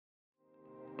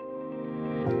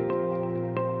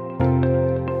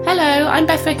I'm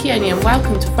Beth Vecchioni and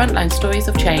welcome to Frontline Stories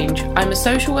of Change. I'm a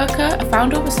social worker, a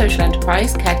founder of a social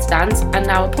enterprise, Care to Dance, and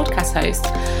now a podcast host.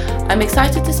 I'm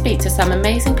excited to speak to some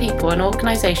amazing people and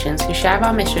organisations who share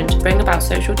our mission to bring about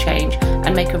social change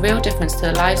and make a real difference to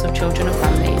the lives of children and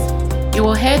families. You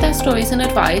will hear their stories and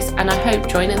advice, and I hope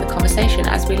join in the conversation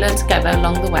as we learn together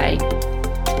along the way.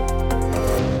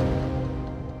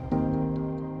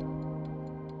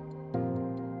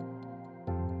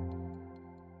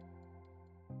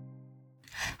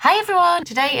 Hi everyone!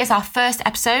 Today is our first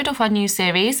episode of our new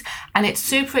series, and it's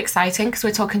super exciting because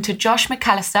we're talking to Josh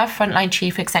McAllister, Frontline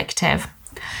Chief Executive.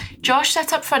 Josh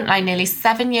set up Frontline nearly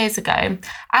 7 years ago.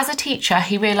 As a teacher,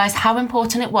 he realised how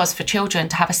important it was for children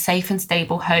to have a safe and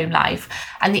stable home life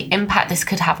and the impact this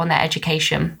could have on their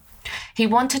education. He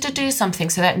wanted to do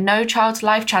something so that no child's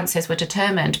life chances were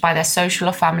determined by their social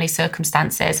or family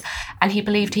circumstances, and he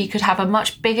believed he could have a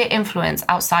much bigger influence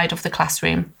outside of the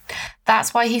classroom.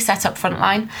 That's why he set up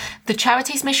Frontline. The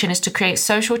charity's mission is to create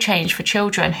social change for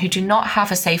children who do not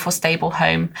have a safe or stable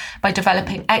home by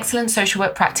developing excellent social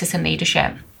work practice and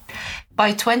leadership.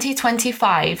 By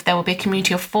 2025, there will be a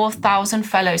community of 4,000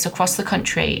 fellows across the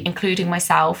country, including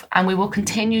myself, and we will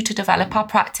continue to develop our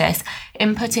practice,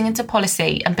 inputting into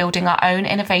policy and building our own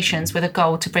innovations with a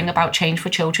goal to bring about change for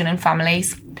children and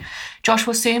families. Josh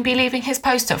will soon be leaving his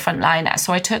post at Frontline,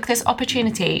 so I took this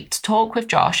opportunity to talk with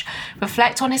Josh,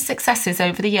 reflect on his successes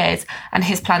over the years and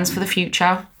his plans for the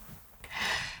future.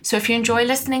 So if you enjoy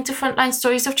listening to Frontline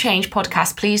Stories of Change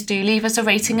podcast, please do leave us a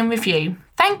rating and review.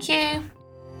 Thank you.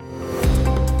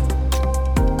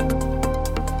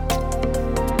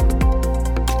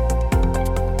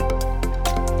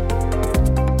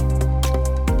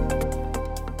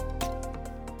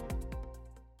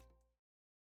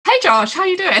 Hey Josh, how are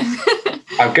you doing?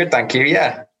 I'm good, thank you.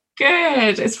 Yeah.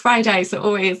 Good. It's Friday, so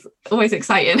always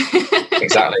exciting.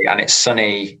 Exactly. And it's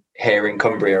sunny here in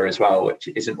Cumbria as well, which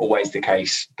isn't always the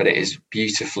case, but it is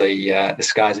beautifully, the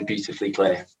skies are beautifully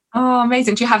clear. Oh,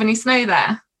 amazing. Do you have any snow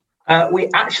there? We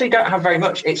actually don't have very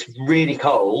much. It's really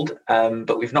cold,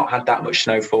 but we've not had that much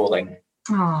snow falling.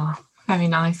 Oh, very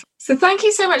nice. So thank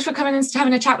you so much for coming and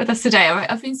having a chat with us today.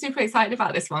 I've been super excited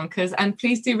about this one and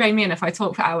please do rein me in if I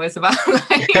talk for hours about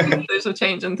social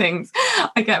change and things.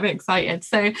 I get a bit excited.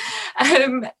 So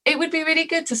it would be really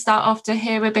good to start off to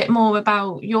hear a bit more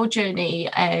about your journey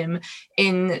from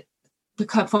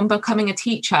becoming a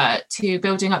teacher to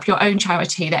building up your own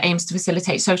charity that aims to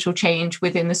facilitate social change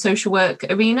within the social work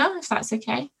arena, if that's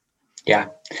okay. Yeah.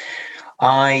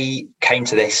 I came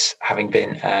to this having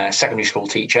been a secondary school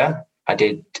teacher. I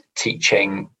did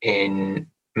teaching in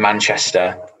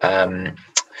Manchester, and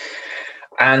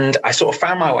I sort of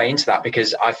found my way into that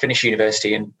because I finished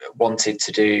university and wanted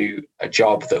to do a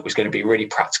job that was going to be really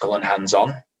practical and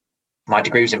hands-on. My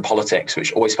degree was in politics,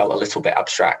 which always felt a little bit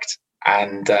abstract,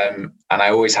 and I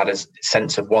always had a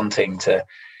sense of wanting to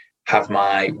have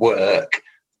my work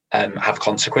have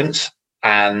consequence,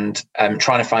 and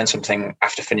trying to find something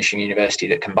after finishing university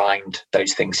that combined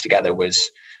those things together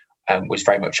was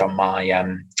very much on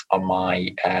my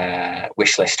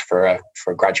wish list for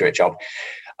a graduate job.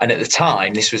 And at the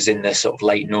time, this was in the sort of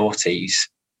late noughties,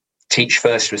 Teach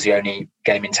First was the only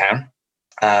game in town.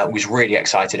 Was really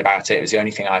excited about it. It was the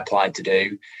only thing I applied to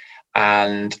do,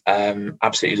 and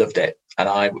absolutely loved it. And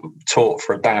I taught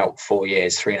for about 4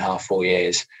 years, 3.5, 4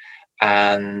 years,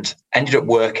 and ended up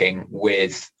working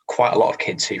with quite a lot of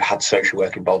kids who had social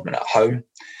work involvement at home.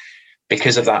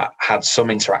 Because of that, had some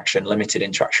limited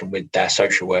interaction with their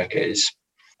social workers,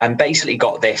 and basically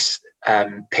got this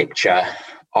picture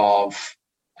of,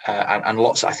 and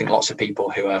lots of people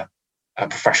who are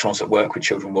professionals that work with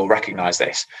children will recognise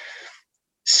this,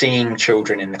 seeing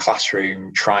children in the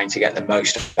classroom trying to get the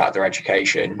most out of their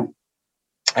education,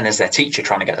 and as their teacher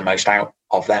trying to get the most out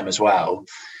of them as well,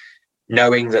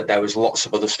 knowing that there was lots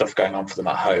of other stuff going on for them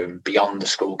at home beyond the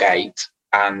school gate,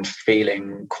 and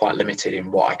feeling quite limited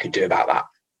in what I could do about that.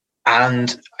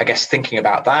 And I guess thinking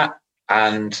about that,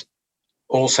 and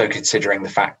also considering the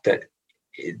fact that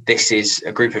this is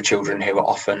a group of children who are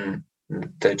often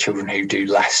the children who do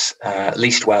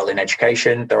least well in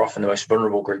education. They're often the most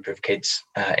vulnerable group of kids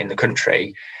in the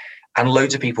country. And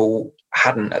loads of people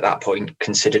hadn't at that point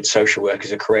considered social work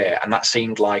as a career. And that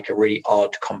seemed like a really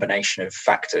odd combination of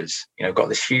factors. Got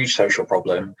this huge social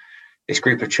problem, this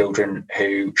group of children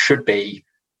who should be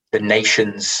the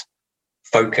nation's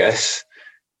focus,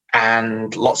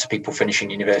 and lots of people finishing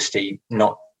university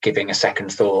not giving a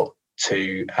second thought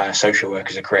to social work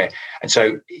as a career. And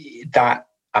so that,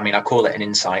 I call it an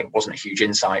insight, it wasn't a huge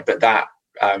insight, but that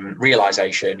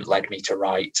realization led me to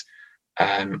write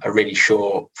a really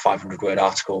short 500-word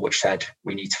article which said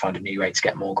we need to find a new way to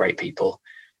get more great people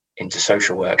into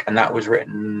social work, and that was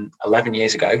written 11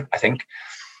 years ago, I think.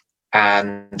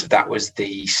 And that was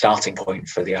the starting point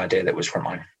for the idea that was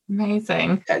Frontline.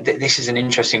 Amazing. This is an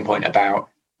interesting point about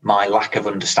my lack of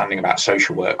understanding about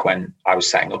social work when I was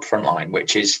setting up Frontline,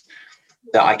 which is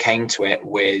that I came to it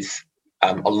with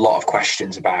a lot of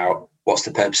questions about what's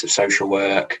the purpose of social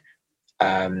work,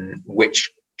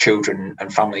 which children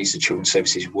and families the Children's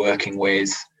Services is working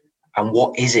with, and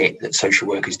what is it that social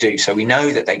workers do. So we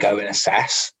know that they go and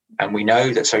assess, and we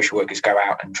know that social workers go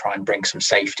out and try and bring some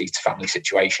safety to family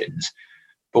situations.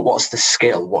 But what's the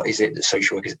skill? What is it that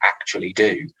social workers actually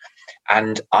do?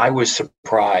 And I was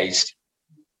surprised,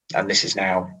 and this is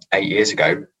now 8 years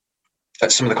ago,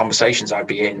 at some of the conversations I'd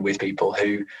be in with people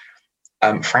who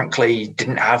frankly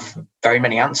didn't have very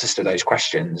many answers to those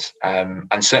questions,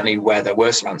 and certainly where there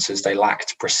were some answers, they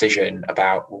lacked precision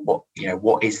about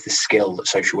what is the skill that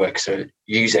social workers are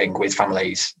using with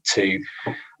families to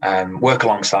work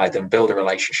alongside them, build a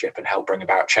relationship, and help bring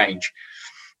about change.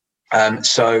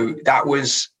 So that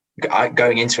was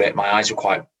going into it. My eyes were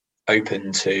quite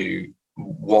open to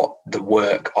what the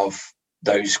work of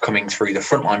those coming through the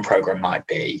Frontline program might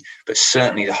be, but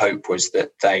certainly the hope was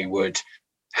that they would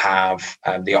have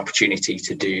the opportunity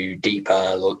to do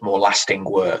deeper, more lasting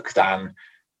work than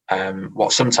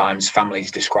what sometimes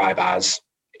families describe as,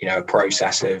 a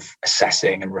process of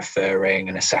assessing and referring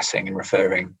and assessing and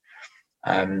referring.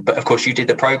 But of course, you did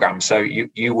the program, so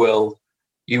you will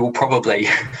probably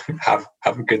have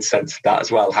a good sense of that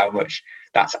as well, how much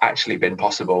that's actually been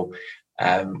possible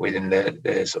within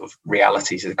the sort of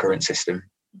realities of the current system.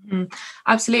 Mm-hmm.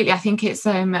 Absolutely. I think it's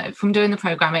from doing the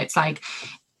program, it's like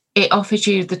it offers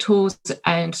you the tools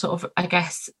and sort of, I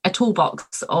guess, a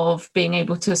toolbox of being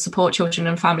able to support children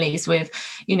and families with,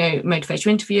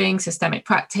 motivational interviewing, systemic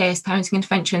practice, parenting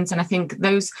interventions. And I think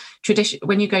those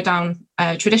when you go down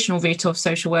a traditional route of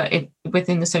social work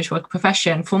within the social work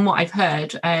profession, from what I've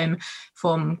heard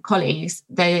from colleagues,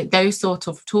 those sort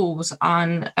of tools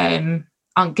aren't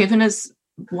given as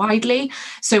widely.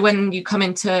 So when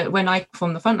I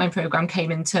from the Frontline program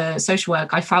came into social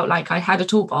work, I felt like I had a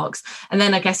toolbox, and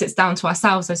then I guess it's down to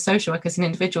ourselves as social workers and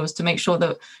individuals to make sure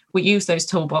that we use those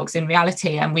toolbox in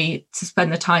reality, and we to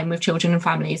spend the time with children and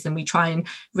families, and we try and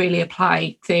really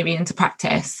apply theory into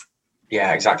practice.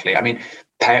 Yeah, exactly. I mean,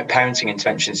 parenting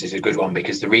interventions is a good one,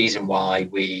 because the reason why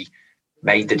we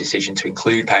made the decision to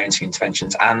include parenting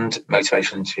interventions and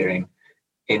motivational interviewing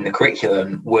in the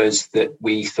curriculum was that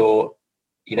we thought,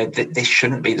 this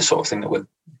shouldn't be the sort of thing that we're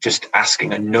just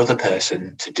asking another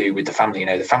person to do with the family.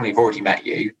 The family have already met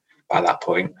you by that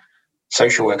point.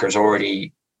 Social worker has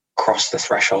already crossed the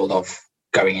threshold of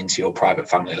going into your private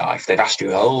family life. They've asked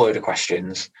you a whole load of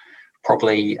questions,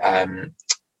 probably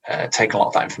taken a lot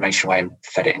of that information away and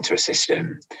fed it into a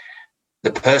system.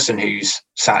 The person who's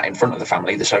sat in front of the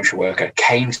family, the social worker,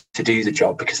 came to do the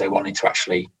job because they wanted to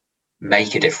actually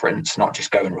make a difference, not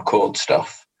just go and record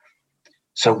stuff.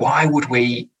 So why would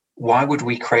we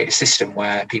create a system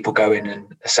where people go in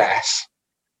and assess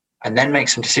and then make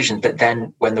some decisions, but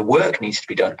then when the work needs to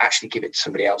be done, actually give it to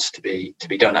somebody else to be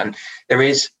done? And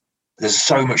there's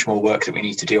so much more work that we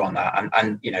need to do on that.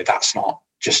 And that's not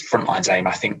just Frontline's aim.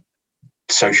 I think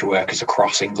social workers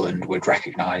across England would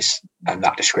recognise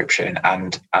that description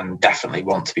and definitely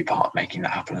want to be part of making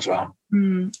that happen as well.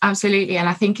 Absolutely. And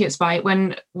I think it's right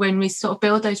when we sort of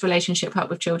build those relationships up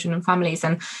with children and families,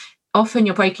 and often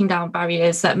you're breaking down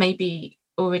barriers that may be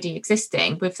already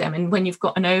existing with them, and when you've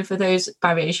gotten over those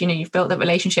barriers, you've built that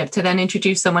relationship, to then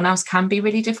introduce someone else can be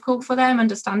really difficult for them,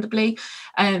 understandably.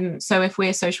 So if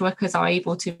we're social workers are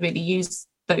able to really use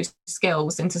those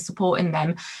skills into supporting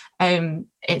them,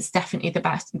 it's definitely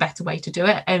the better way to do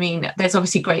it. I mean, there's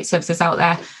obviously great services out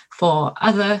there for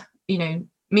other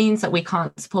means that we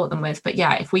can't support them with, but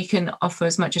yeah, if we can offer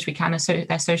as much as we can as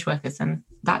their social workers, then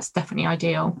that's definitely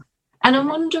ideal. And I'm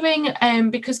wondering,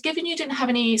 because given you didn't have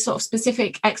any sort of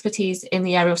specific expertise in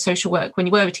the area of social work when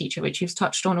you were a teacher, which you've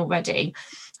touched on already,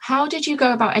 how did you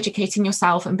go about educating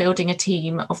yourself and building a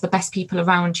team of the best people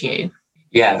around you?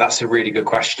 Yeah, that's a really good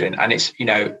question. And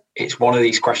it's one of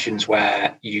these questions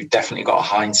where you've definitely got a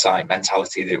hindsight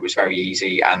mentality that it was very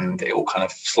easy and it all kind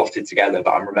of slotted together.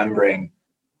 But I'm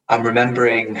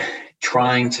remembering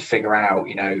trying to figure out,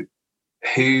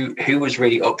 who was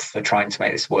really up for trying to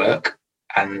make this work,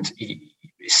 and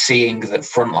seeing that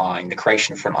Frontline, the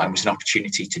creation of Frontline, was an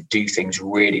opportunity to do things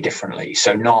really differently.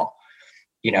 So not,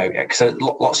 because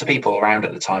lots of people around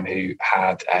at the time who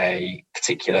had a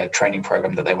particular training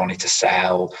program that they wanted to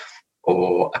sell,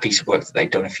 or a piece of work that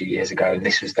they'd done a few years ago, and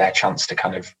this was their chance to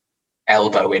kind of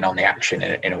elbow in on the action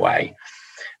in a way.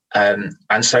 And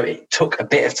so it took a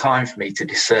bit of time for me to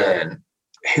discern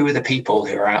who are the people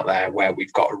who are out there where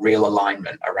we've got a real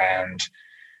alignment around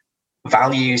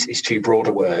values is too broad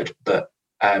a word, but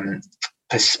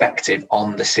perspective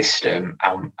on the system,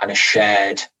 and a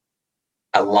shared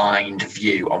aligned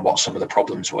view on what some of the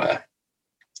problems were.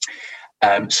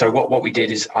 So what we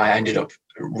did is I ended up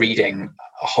reading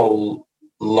a whole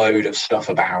load of stuff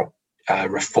about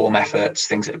reform efforts,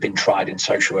 things that have been tried in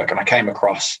social work, and I came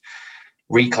across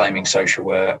Reclaiming Social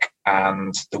Work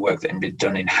and the work that had been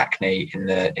done in Hackney in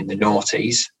the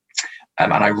noughties.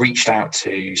 And I reached out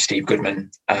to Steve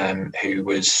Goodman, who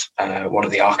was one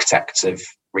of the architects of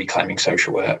Reclaiming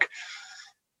Social Work.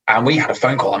 And we had a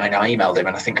phone call. I mean, I emailed him,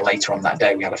 and I think later on that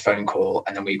day we had a phone call,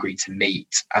 and then we agreed to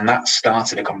meet. And that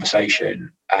started a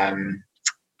conversation,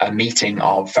 a meeting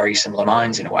of very similar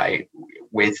minds in a way,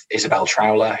 with Isabel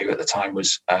Trowler, who at the time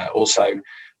was also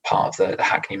part of the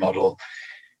Hackney model.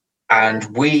 And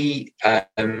we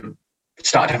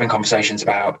started having conversations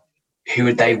about who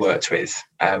had they worked with,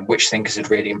 which thinkers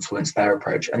had really influenced their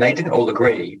approach. And they didn't all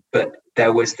agree, but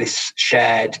there was this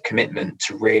shared commitment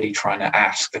to really trying to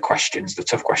ask the questions, the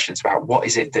tough questions about what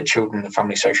is it that children and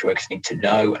family social workers need to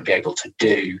know and be able to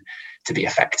do to be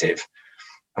effective.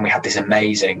 And we had this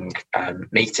amazing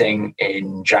meeting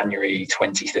in January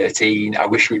 2013. I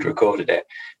wish we'd recorded it,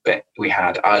 but we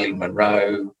had Eileen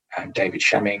Munro, David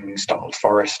Shemmings, Donald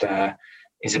Forrester,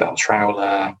 Isabel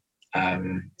Trowler,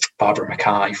 Barbara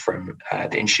Mackay from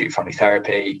the Institute of Family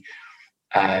Therapy,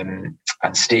 and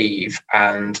Steve.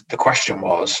 And the question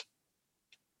was,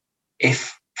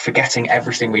 if forgetting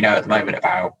everything we know at the moment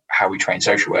about how we train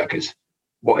social workers,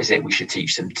 what is it we should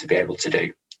teach them to be able to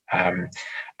do? And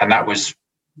that was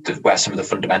where some of the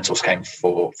fundamentals came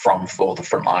from for the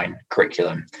frontline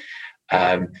curriculum.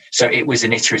 So it was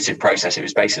an iterative process. It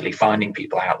was basically finding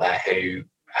people out there who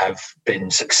have been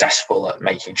successful at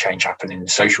making change happen in the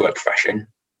social work profession,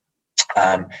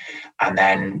 and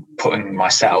then putting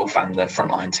myself and the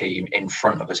frontline team in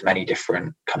front of as many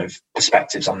different kind of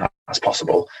perspectives on that as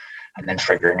possible, and then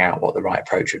figuring out what the right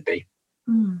approach would be.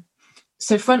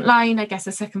 So frontline, I guess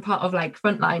the second part of like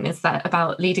frontline is that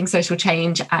about leading social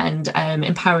change and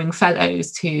empowering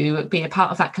fellows to be a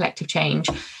part of that collective change.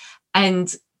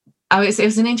 And it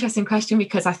was an interesting question,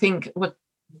 because I think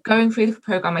going through the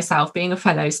programme myself, being a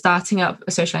fellow, starting up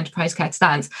a social enterprise care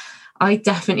stance, I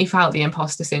definitely felt the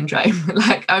imposter syndrome.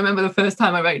 Like, I remember the first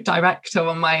time I wrote director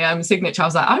on my signature, I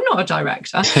was like, I'm not a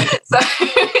director. So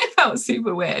it felt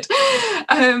super weird.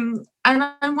 And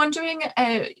I'm wondering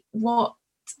what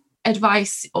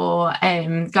advice or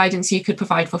guidance you could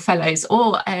provide for fellows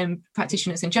or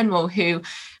practitioners in general who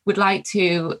would like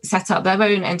to set up their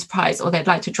own enterprise, or they'd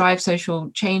like to drive social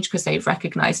change because they've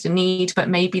recognised a need, but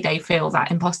maybe they feel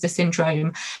that imposter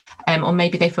syndrome, or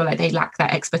maybe they feel like they lack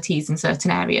that expertise in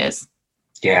certain areas.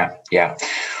 Yeah.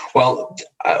 Well,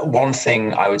 one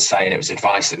thing I would say, and it was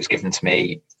advice that was given to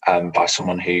me by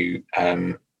someone who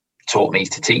taught me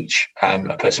to teach,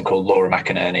 a person called Laura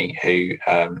McInerney,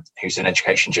 who's an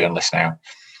education journalist now.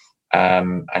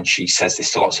 And she says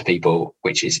this to lots of people,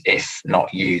 which is, if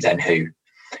not you, then who?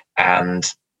 And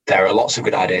there are lots of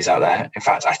good ideas out there. In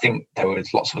fact, I think there were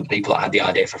lots of other people that had the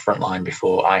idea for Frontline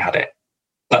before I had it.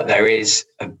 But there is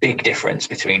a big difference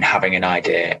between having an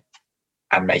idea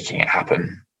and making it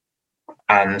happen.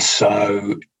 And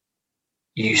so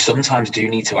you sometimes do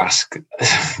need to ask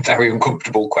a very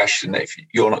uncomfortable question that if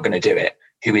you're not going to do it,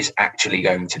 who is actually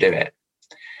going to do it?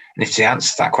 And if the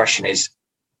answer to that question is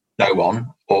no one,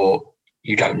 or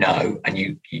you don't know, and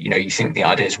you think the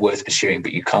idea is worth pursuing,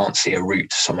 but you can't see a route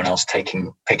to someone else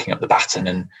picking up the baton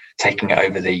and taking it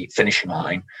over the finishing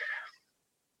line,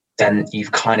 then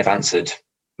you've kind of answered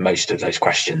most of those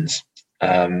questions.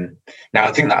 Now,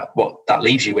 I think that what that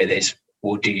leaves you with is,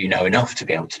 well, do you know enough to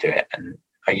be able to do it? And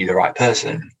are you the right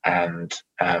person? And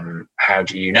how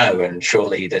do you know? And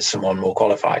surely there's someone more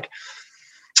qualified.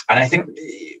 And I think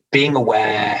being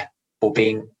aware, or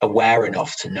being aware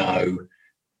enough to know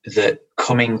that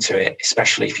coming to it,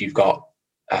 especially if you've got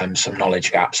some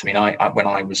knowledge gaps. I mean, I when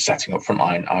I was setting up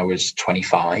Frontline, I was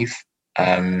 25.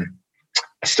 I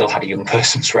still had a young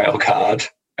person's rail card.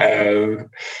 And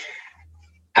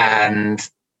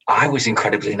I was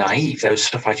incredibly naive. There was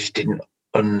stuff I just didn't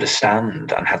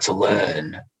understand and had to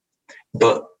learn.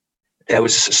 But there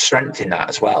was a strength in that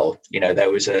as well.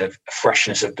 There was a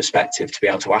freshness of perspective to be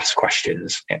able to ask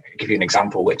questions. I'll give you an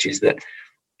example, which is that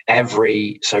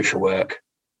every social work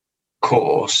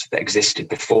course that existed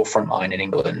before Frontline in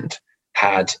England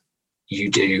had you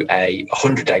do a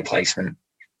 100-day placement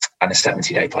and a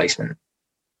 70-day placement.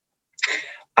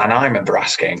 And I remember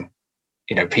asking,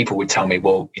 people would tell me,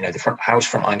 well, how's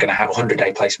Frontline going to have a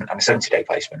 100-day placement and a 70-day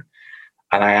placement?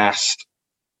 And I asked,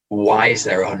 why is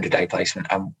there a 100-day placement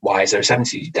and why is there a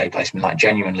 70-day placement? Like,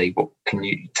 genuinely, what can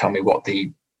you tell me what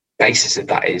the basis of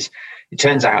that is? It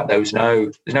turns out there's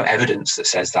no evidence that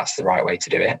says that's the right way to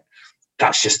do it.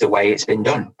 That's just the way it's been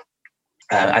done.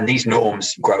 And these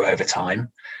norms grow over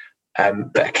time.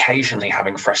 But occasionally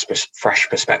having fresh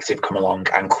perspective come along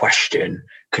and question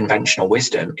conventional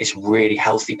wisdom is a really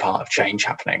healthy part of change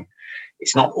happening.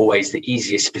 It's not always the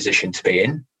easiest position to be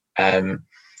in,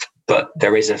 but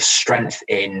there is a strength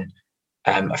in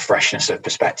a freshness of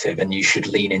perspective, and you should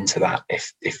lean into that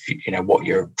if you know what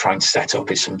you're trying to set up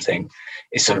is something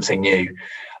new.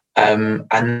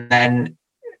 And then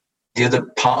the other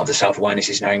part of the self-awareness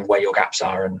is knowing where your gaps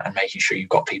are and making sure you've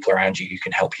got people around you who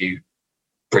can help you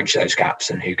bridge those gaps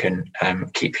and who can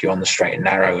keep you on the straight and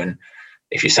narrow. And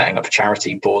if you're setting up a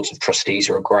charity, boards of trustees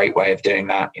are a great way of doing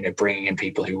that. You know, bringing in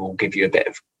people who will give you a bit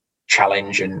of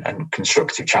challenge and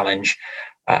constructive challenge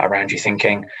around your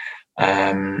thinking.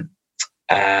 And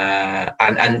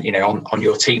you know, on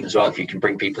your team as well, if you can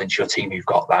bring people into your team who've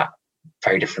got that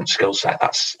very different skill set,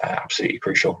 that's absolutely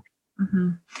crucial. Mm-hmm.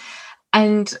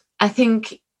 And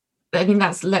I mean,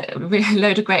 that's a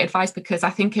load of great advice, because I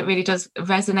think it really does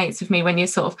resonate with me when you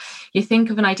think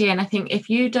of an idea. And I think if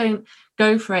you don't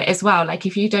go for it as well, like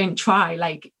if you don't try,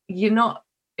 like you're not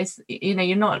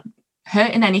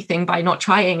hurting anything by not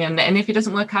trying. And if it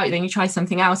doesn't work out, then you try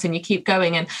something else and you keep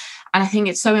going. And I think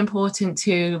it's so important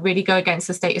to really go against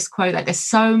the status quo. Like, there's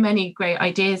so many great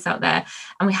ideas out there.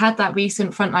 And we had that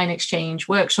recent Frontline Exchange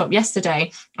workshop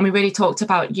yesterday, and we really talked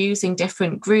about using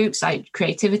different groups like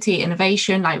creativity,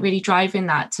 innovation, like really driving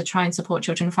that to try and support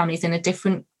children and families in a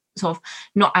different sort of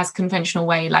not as conventional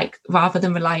way, like rather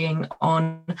than relying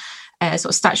on sort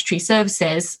of statutory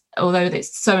services, although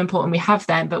it's so important we have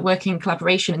them, but working in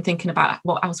collaboration and thinking about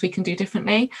what else we can do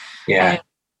differently. Yeah.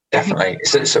 Definitely.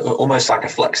 It's almost like a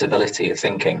flexibility of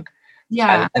thinking.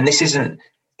 Yeah. And this isn't,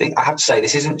 I have to say,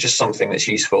 this isn't just something that's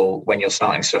useful when you're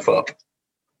starting stuff up.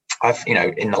 I've, you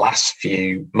know, in the last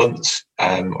few months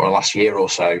or last year or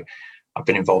so, I've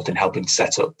been involved in helping to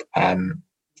set up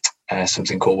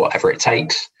something called Whatever It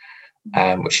Takes,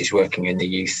 which is working in the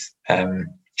youth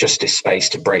justice space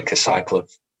to break the cycle of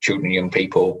children and young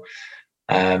people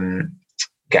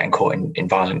getting caught in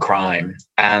violent crime.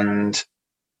 And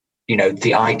you know,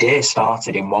 the idea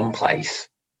started in one place,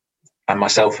 and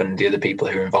myself and the other people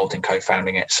who were involved in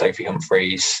co-founding it, Sophie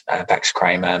Humphreys, Bex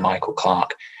Kramer, Michael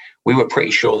Clark, we were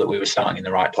pretty sure that we were starting in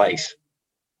the right place.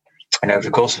 And over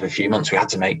the course of a few months, we had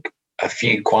to make a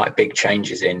few quite big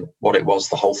changes in what it was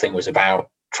the whole thing was about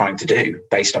trying to do,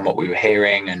 based on what we were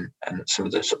hearing and some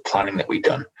of the sort of planning that we'd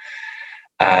done.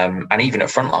 And even at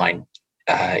Frontline,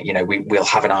 you know, we'll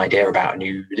have an idea about a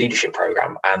new leadership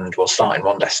program, and we'll start in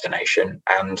one destination.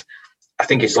 And I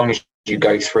think as long as you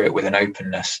go through it with an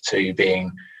openness to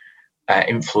being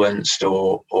influenced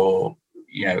or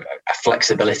you know, a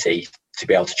flexibility to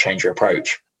be able to change your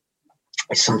approach,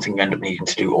 it's something you end up needing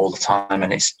to do all the time.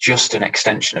 And it's just an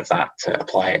extension of that to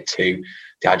apply it to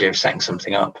the idea of setting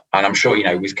something up. And I'm sure, you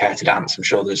know, with Care to Dance, I'm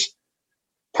sure there's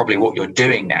probably what you're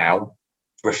doing now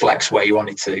reflects where you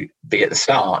wanted to be at the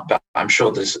start, but I'm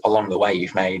sure there's along the way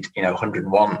you've made, you know,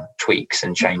 101 tweaks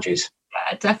and changes.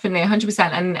 Yeah, definitely 100%.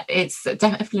 And it's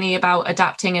definitely about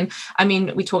adapting. And I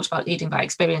mean, we talked about leading by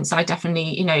experience. I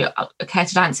definitely, you know, Care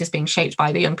to Dance is being shaped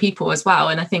by the young people as well.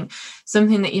 And I think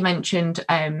something that you mentioned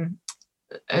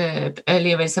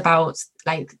earlier is about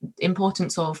like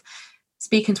importance of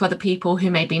speaking to other people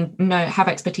who maybe have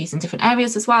expertise in different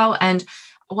areas as well. And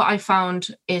what I found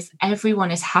is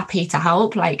everyone is happy to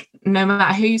help, like no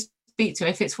matter who you speak to,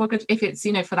 if it's for good, if it's,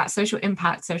 you know, for that social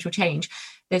impact, social change,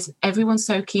 everyone's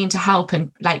so keen to help and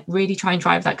like really try and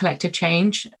drive that collective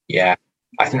change. Yeah,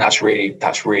 I think that's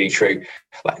really true.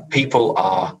 Like, people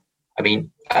are, I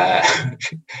mean,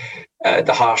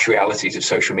 the harsh realities of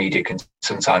social media can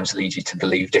sometimes lead you to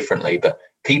believe differently, but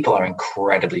people are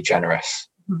incredibly generous.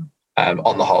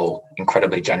 On the whole,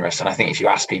 incredibly generous. And I think if you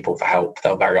ask people for help,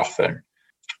 they'll very often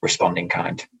respond in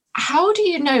kind. How do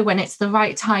you know when it's the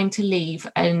right time to leave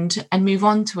and move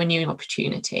on to a new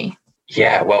opportunity?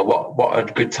 Yeah, well, what a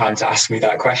good time to ask me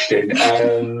that question.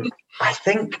 I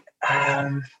think,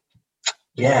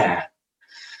 yeah.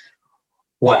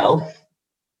 Well,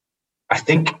 I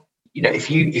think, you know,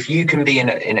 if you can be in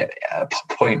a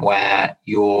point where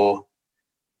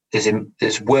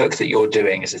there's work that you're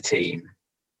doing as a team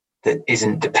that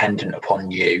isn't dependent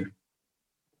upon you,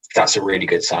 that's a really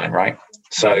good sign, right?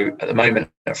 So at the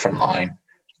moment at Frontline,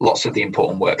 lots of the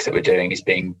important work that we're doing is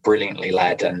being brilliantly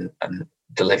led and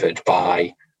delivered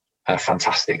by a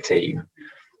fantastic team.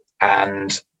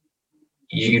 And,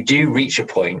 you do reach a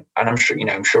point, and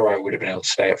I'm sure I would have been able to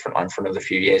stay at Frontline for another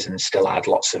few years and still add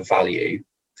lots of value.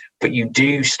 But you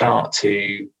do start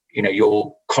to,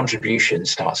 your contribution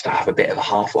starts to have a bit of a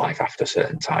half-life after a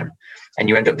certain time. And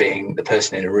you end up being the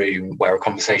person in a room where a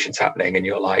conversation's happening and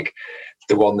you're like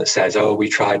the one that says, oh, we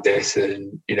tried this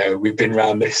and, we've been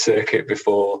around this circuit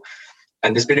before.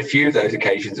 And there's been a few of those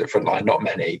occasions at Frontline, not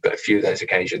many, but a few of those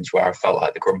occasions where I felt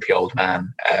like the grumpy old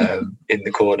man in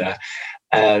the corner.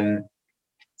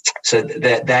 So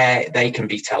they can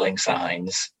be telling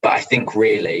signs, but I think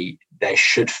really there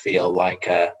should feel like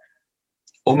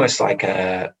almost like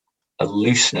a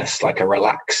looseness, like a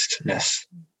relaxedness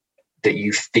that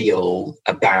you feel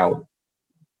about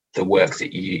the work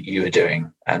that you are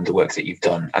doing and the work that you've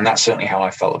done. And that's certainly how I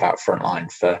felt about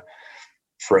Frontline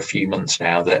for a few months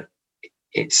now, that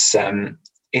it's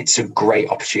a great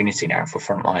opportunity now for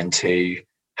Frontline to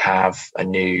have a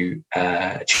new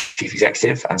chief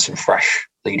executive and some fresh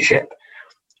leadership.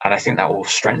 And I think that will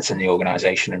strengthen the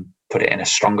organization and put it in a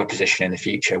stronger position in the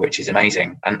future, which is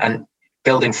amazing. And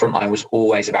building Frontline was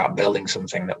always about building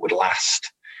something that would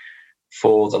last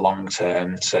for the long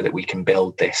term, so that we can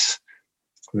build this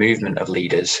movement of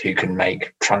leaders who can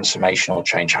make transformational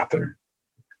change happen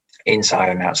inside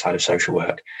and outside of social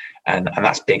work. And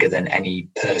that's bigger than any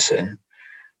person.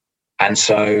 And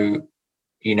so,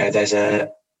 there's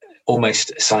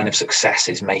almost a sign of success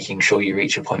is making sure you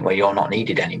reach a point where you're not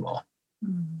needed anymore.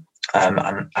 And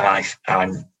I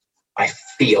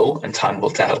feel, and time will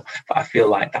tell, but I feel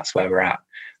like that's where we're at.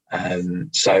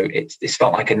 So it's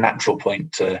felt like a natural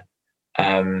point to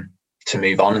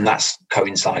move on, and that's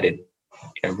coincided,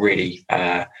 really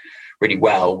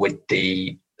well with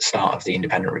the start of the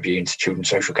independent review into children's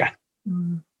social care.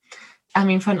 I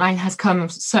mean, Frontline has come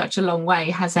such a long way,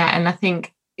 has it? And I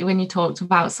think when you talked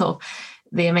about sort of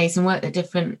the amazing work that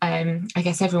different, I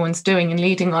guess everyone's doing and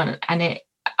leading on, and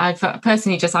I've worked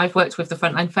with the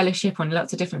Frontline Fellowship on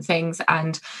lots of different things,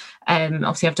 and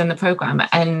obviously I've done the programme,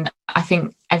 and I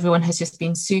think everyone has just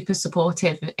been super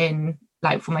supportive in,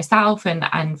 like, for myself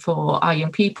and for our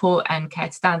young people and Care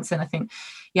to Dance. And I think,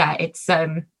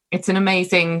 it's an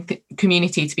amazing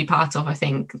community to be part of, I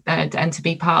think, and to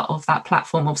be part of that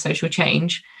platform of social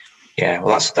change. Yeah,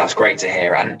 well, that's great to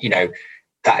hear. And,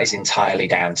 that is entirely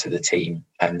down to the team,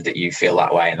 and that you feel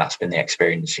that way. And that's been the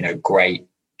experience, great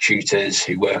tutors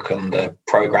who work on the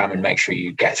programme and make sure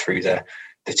you get through the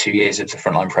 2 years of the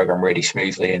Frontline programme really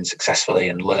smoothly and successfully,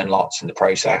 and learn lots in the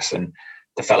process. And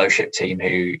the fellowship team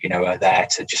who, are there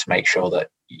to just make sure that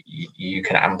you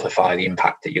can amplify the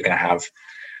impact that you're going to have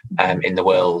in the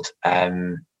world.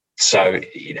 So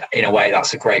in a way,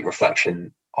 that's a great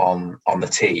reflection on the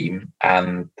team,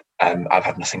 and I've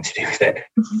had nothing to do with it,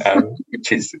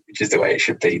 which is the way it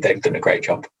should be. They've done a great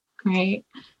job. Great.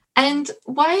 And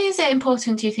why is it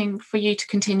important, do you think, for you to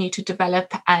continue to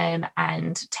develop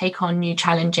and take on new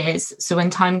challenges? So when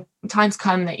times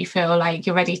come that you feel like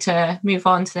you're ready to move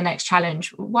on to the next challenge,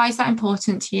 why is that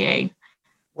important to you?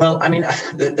 Well, I mean,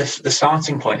 the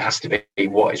starting point has to be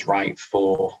what is right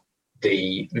for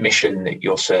the mission that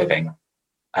you're serving.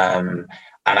 And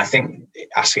I think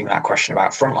asking that question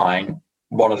about Frontline,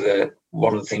 one of the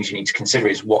things you need to consider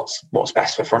is what's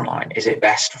best for Frontline. Is it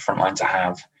best for Frontline to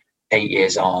have 8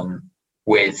 years on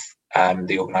with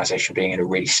the organisation being in a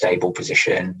really stable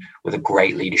position, with a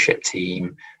great leadership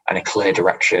team and a clear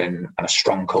direction and a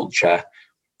strong culture?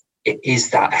 Is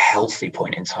that a healthy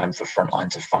point in time for Frontline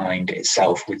to find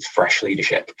itself with fresh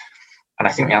leadership? And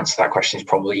I think the answer to that question is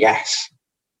probably yes.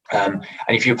 And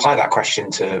if you apply that question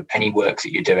to any work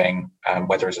that you're doing,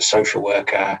 whether as a social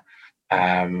worker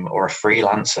or a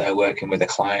freelancer working with a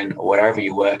client or wherever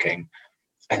you're working,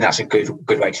 and that's a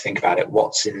good way to think about it.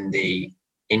 What's in the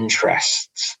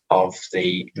interests of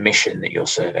the mission that you're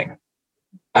serving?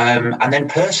 And then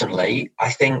personally, I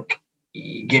think,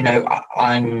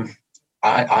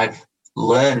 I've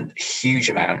learned a huge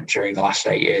amount during the last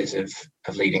 8 years of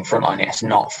leading Frontline. It's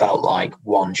not felt like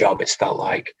one job. It's felt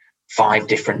like 5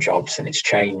 different jobs, and it's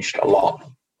changed a lot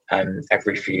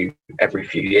every few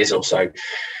years or so.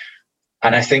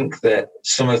 And I think that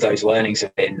some of those learnings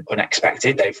have been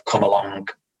unexpected. They've come along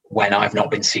when I've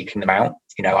not been seeking them out.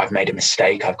 I've made a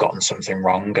mistake, I've gotten something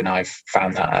wrong, and I've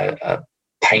found that a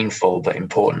painful but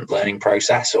important learning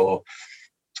process. Or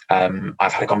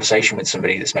I've had a conversation with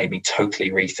somebody that's made me totally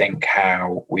rethink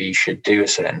how we should do a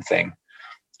certain thing.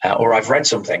 Or I've read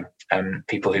something.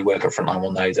 People who work at Frontline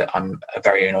will know that I'm a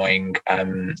very annoying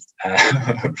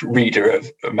reader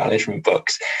of management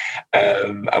books,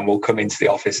 and will come into the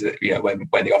office,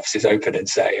 when the office is open, and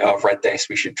say, "Oh, I've read this.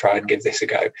 We should try and give this a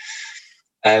go."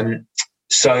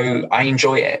 So I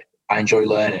enjoy it. I enjoy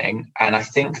learning, and I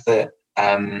think that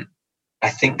I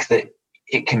think that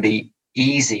it can be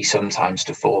easy sometimes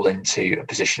to fall into a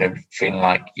position of feeling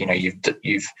like, you know,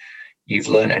 you've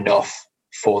learned enough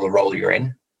for the role you're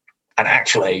in, and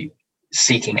actually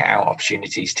seeking out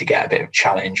opportunities to get a bit of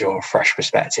challenge or a fresh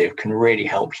perspective can really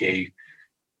help you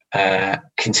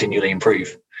continually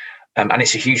improve. And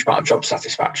it's a huge part of job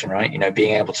satisfaction, right? You know,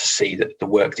 being able to see that the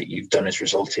work that you've done has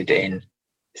resulted in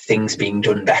things being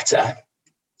done better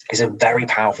is a very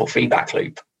powerful feedback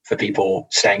loop for people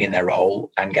staying in their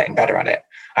role and getting better at it.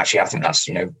 Actually, I think that's,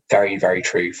 you know, very, very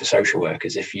true for social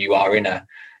workers. If you are in a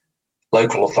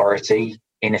local authority,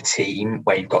 in a team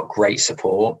where you've got great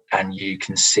support and you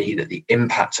can see that the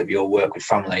impact of your work with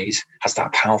families has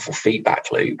that powerful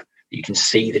feedback loop, you can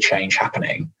see the change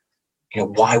happening. You know,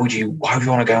 why would you want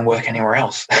to go and work anywhere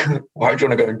else? Why would you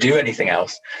want to go and do anything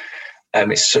else?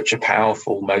 It's such a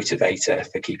powerful motivator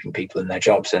for keeping people in their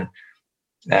jobs. And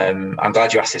I'm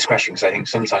glad you asked this question, because I think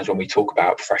sometimes when we talk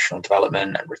about professional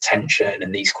development and retention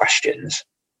and these questions,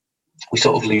 we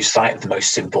sort of lose sight of the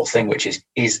most simple thing, which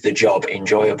is the job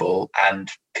enjoyable, and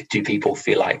do people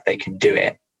feel like they can do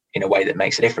it in a way that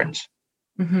makes a difference?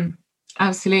 Mm-hmm.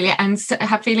 Absolutely. And so,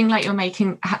 feeling like you're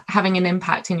having an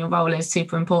impact in your role is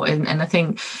super important. And I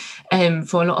think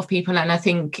for a lot of people, and I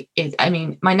think,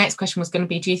 my next question was going to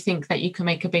be, do you think that you can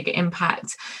make a bigger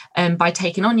impact by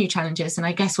taking on new challenges? And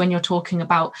I guess when you're talking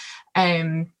about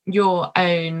your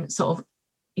own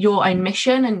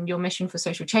mission and your mission for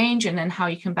social change, and then how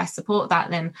you can best support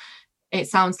that, then it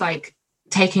sounds like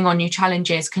taking on new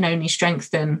challenges can only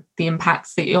strengthen the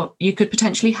impacts that you could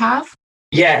potentially have.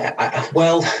 Yeah,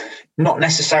 well, not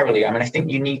necessarily. I mean, I think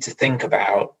you need to think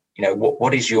about, you know,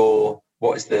 what is the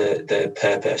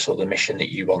purpose or the mission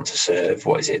that you want to serve?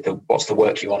 What's the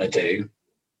work you want to do?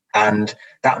 And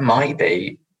that might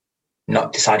be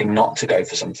not deciding not to go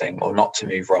for something or not to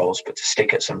move roles, but to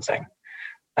stick at something.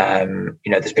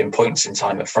 There's been points in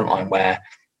time at Frontline where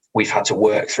we've had to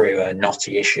work through a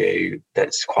knotty issue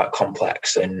that's quite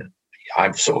complex, and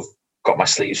I've sort of got my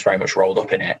sleeves very much rolled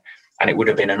up in it. And it would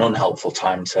have been an unhelpful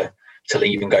time to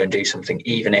leave and go and do something,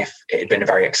 even if it had been a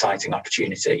very exciting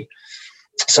opportunity.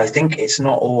 So I think it's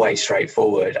not always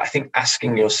straightforward. I think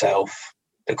asking yourself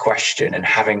the question and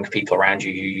having people around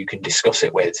you who you can discuss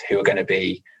it with, who are going to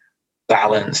be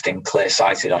balanced and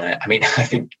clear-sighted on it. I mean, I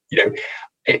think, you know,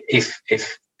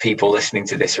 if people listening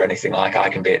to this are anything like I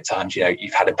can be at times, you know,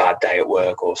 you've had a bad day at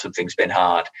work or something's been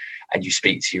hard, and you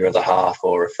speak to your other half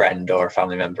or a friend or a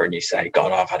family member and you say,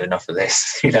 God, I've had enough of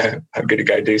this, you know, I'm going to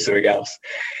go do something else.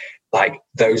 Like,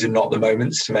 those are not the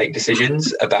moments to make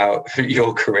decisions about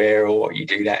your career or what you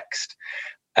do next.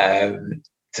 To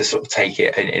sort of take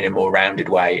it in a more rounded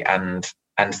way and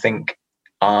think,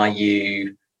 are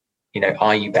you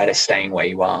better staying where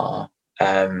you are?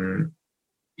 Either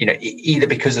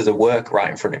because of the work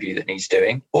right in front of you that needs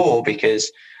doing, or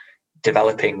because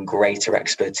developing greater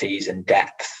expertise and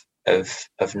depth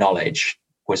of knowledge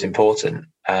was important.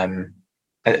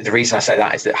 The reason I say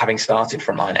that is that having started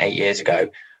Frontline 8 years ago,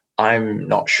 I'm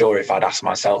not sure if I'd asked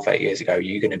myself 8 years ago,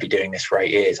 you're going to be doing this for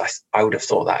 8 years. I would have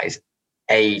thought that is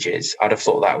ages. I'd have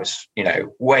thought that was, you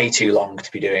know, way too long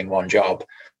to be doing one job.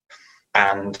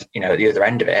 And, you know, at the other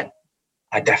end of it,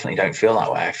 I definitely don't feel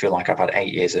that way. I feel like I've had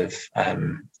 8 years of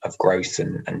growth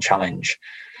and challenge.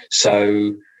 So,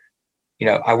 you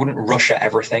know, I wouldn't rush at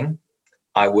everything.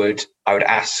 I would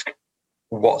ask,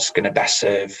 what's going to best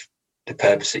serve the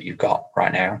purpose that you've got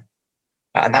right now?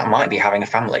 And that might be having a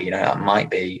family, you know, that might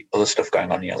be other stuff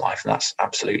going on in your life. And that's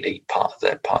absolutely part of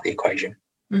the equation.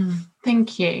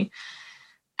 Thank you.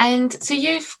 And so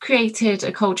you've created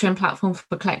a culture and platform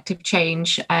for collective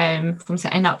change from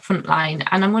setting up Frontline.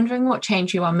 And I'm wondering what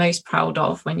change you are most proud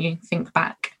of when you think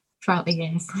back throughout the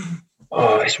years.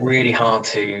 Oh, it's really hard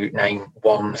to name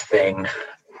one thing.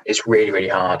 It's really, really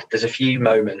hard. There's a few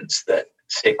moments that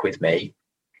stick with me.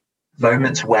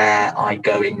 Moments where I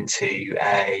go into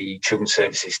a children's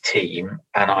services team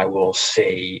and I will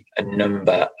see a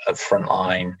number of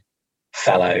Frontline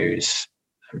fellows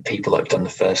and people that have done the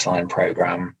First Line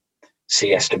programme,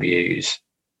 CSWs,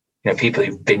 you know, people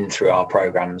who've been through our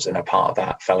programmes and are part of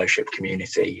that fellowship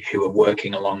community, who are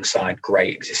working alongside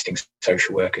great existing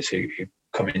social workers who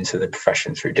come into the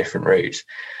profession through different routes.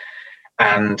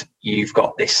 And you've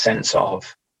got this sense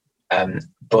of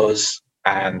buzz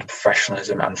and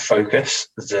professionalism and focus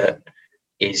that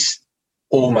is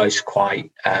almost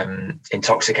quite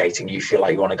intoxicating. You feel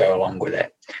like you want to go along with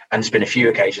it. And there's been a few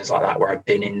occasions like that where I've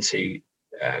been into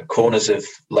corners of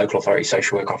local authority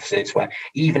social work offices where,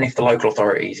 even if the local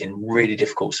authority is in really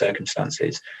difficult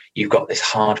circumstances, you've got this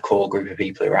hardcore group of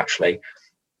people who are actually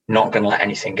not going to let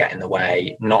anything get in the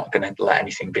way, not going to let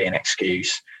anything be an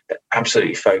excuse. They're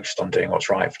absolutely focused on doing what's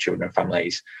right for children and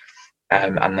families,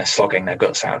 and they're slogging their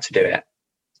guts out to do it.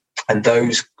 And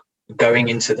those going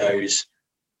into those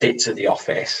bits of the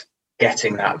office,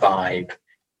 getting that vibe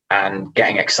and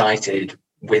getting excited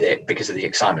with it because of the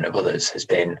excitement of others has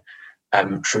been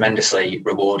tremendously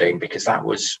rewarding, because that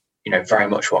was, very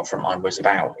much what Frontline was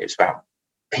about. It's about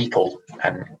people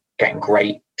and getting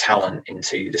great talent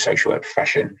into the social work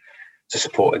profession to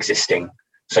support existing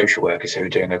social workers who are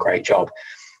doing a great job.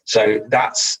 So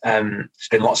that's there's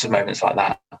been lots of moments like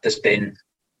that. There's been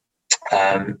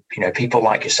people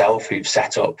like yourself who've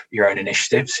set up your own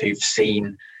initiatives, who've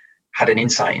had an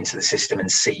insight into the system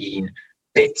and seen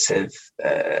bits of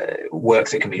work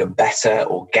that can be done better,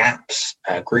 or gaps,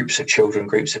 groups of children,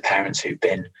 groups of parents who've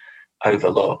been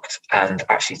overlooked, and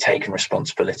actually taken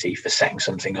responsibility for setting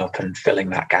something up and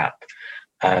filling that gap.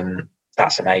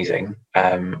 That's amazing,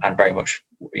 and very much,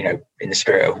 in the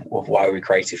spirit of why we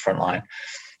created Frontline.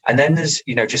 And then there's,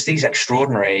 just these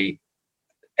extraordinary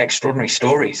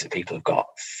stories that people have got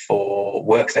for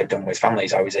work they've done with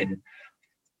families. I was in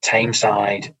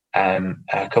Tameside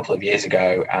a couple of years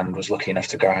ago and was lucky enough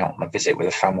to go out on a visit with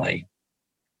a family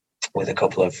with a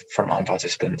couple of Frontline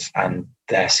participants, and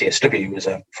their CSW was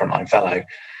a Frontline fellow.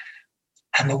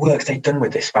 And the work they'd done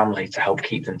with this family to help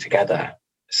keep them together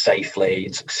safely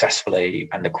and successfully,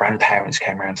 and the grandparents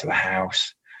came around to the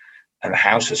house, and the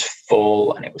house was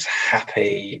full and it was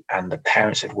happy, and the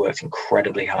parents had worked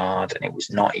incredibly hard, and it was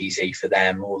not easy for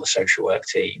them or the social work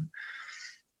team.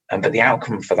 But the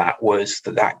outcome for that was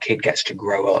that kid gets to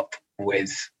grow up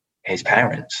with his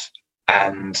parents,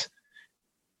 and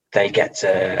they get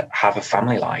to have a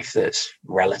family life that's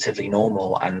relatively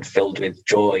normal and filled with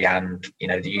joy, and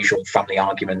the usual family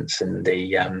arguments and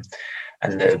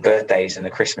the birthdays and the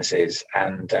Christmases,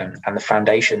 and the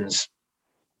foundations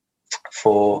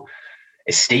for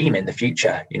esteem in the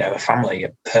future. A family,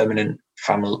 a permanent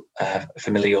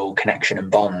familial connection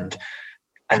and bond.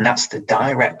 And that's the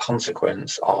direct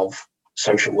consequence of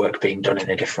social work being done in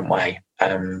a different way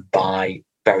by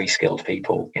very skilled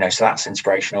people. So that's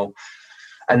inspirational.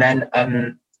 And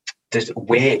then there's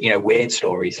weird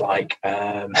stories, like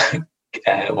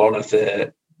one of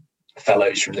the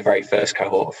fellows from the very first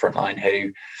cohort of Frontline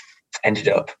who ended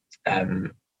up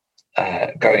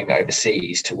going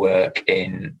overseas to work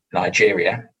in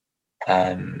Nigeria.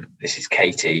 This is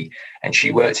Katie, and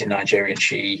she worked in Nigeria, and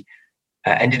she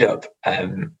ended up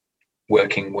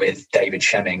working with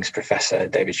Professor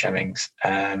David Shemmings,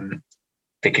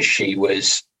 because she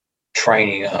was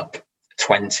training up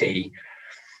 20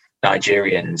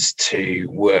 Nigerians to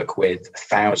work with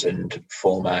 1,000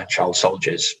 former child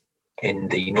soldiers in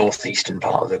the northeastern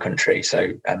part of the country.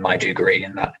 So Maiduguri,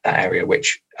 in that area,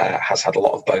 which has had a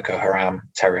lot of Boko Haram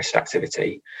terrorist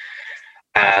activity.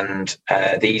 And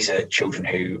these are children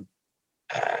who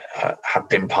have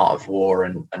been part of war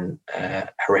and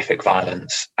horrific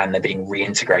violence, and they're being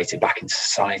reintegrated back into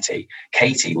society.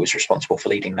 Katie was responsible for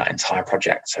leading that entire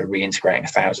project, so reintegrating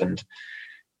 1,000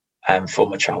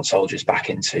 former child soldiers back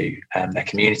into their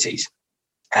communities.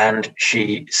 And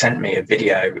she sent me a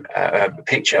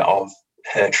picture of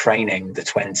her training the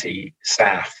 20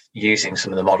 staff using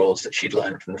some of the models that she'd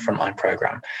learned from the Frontline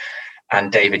programme. And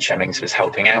David Shemmings was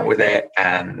helping out with it.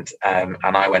 And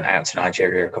I went out to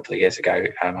Nigeria a couple of years ago.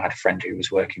 I had a friend who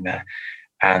was working there,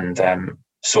 and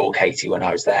saw Katie when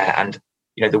I was there. And,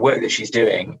 the work that she's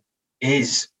doing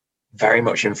is very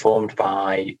much informed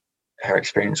by her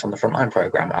experience on the Frontline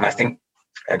programme. And I think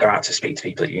I go out to speak to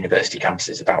people at university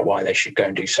campuses about why they should go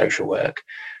and do social work,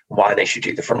 why they should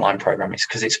do the Frontline programme. It's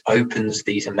because it opens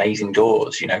these amazing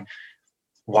doors.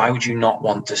 Why would you not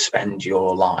want to spend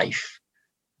your life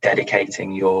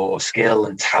dedicating your skill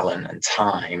and talent and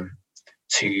time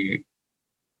to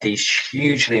these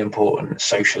hugely important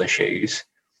social issues,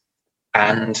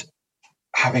 and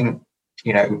having,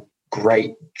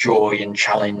 great joy and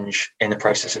challenge in the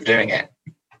process of doing it?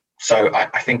 So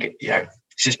I think,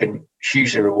 it's just been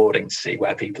hugely rewarding to see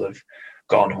where people have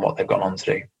gone and what they've gone on to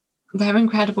do. They're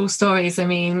incredible stories. I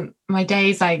mean, my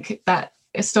days, like that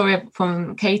story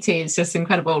from Katie is just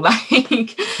incredible.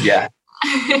 Yeah.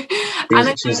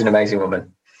 She's an amazing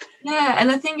woman. Yeah,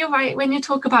 and I think you're right when you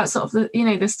talk about sort of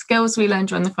the skills we learned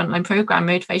during the Frontline programme,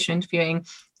 motivational interviewing,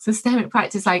 systemic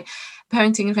practice like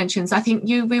parenting interventions. I think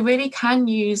we really can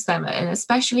use them, and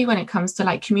especially when it comes to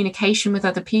like communication with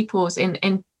other people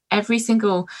in every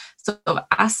single sort of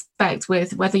aspect,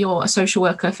 with whether you're a social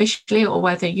worker officially or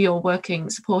whether you're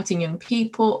supporting young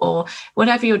people or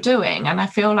whatever you're doing. And I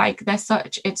feel like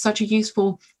it's such a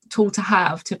useful tool to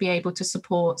have to be able to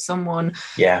support someone.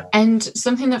 Yeah. And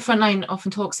something that Frontline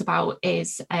often talks about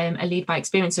is a lead by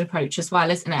experience approach as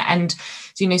well, isn't it? And,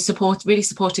 you know, really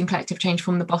supporting collective change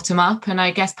from the bottom up. And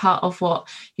I guess part of what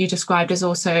you described is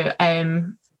also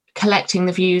collecting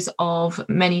the views of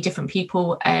many different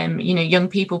people, you know, young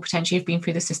people potentially have been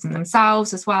through the system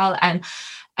themselves as well,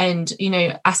 and you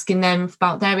know, asking them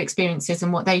about their experiences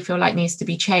and what they feel like needs to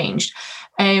be changed.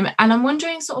 And I'm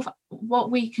wondering sort of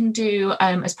what we can do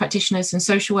as practitioners and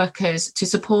social workers to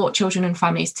support children and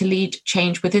families to lead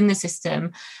change within the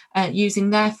system using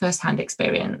their first-hand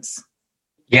experience.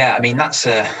 Yeah, I mean,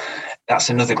 that's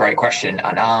another great question,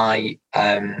 and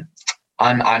I'm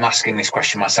asking this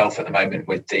question myself at the moment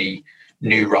with the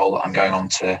new role that I'm going on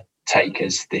to take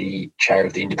as the chair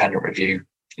of the independent review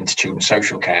into children's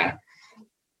social care,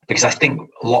 because I think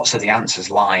lots of the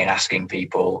answers lie in asking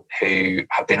people who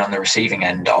have been on the receiving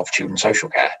end of children's social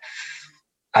care.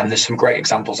 And there's some great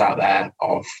examples out there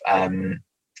of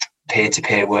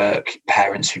peer-to-peer work,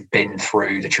 parents who've been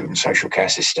through the children's social care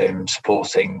system,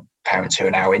 supporting parents who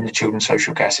are now in the children's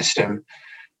social care system,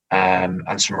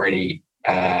 and some really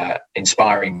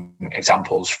inspiring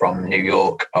examples from New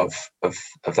York of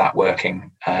that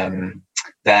working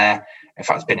there. In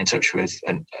fact, I've been in touch with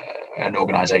an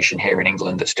organisation here in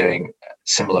England that's doing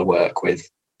similar work with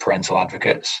parental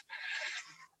advocates,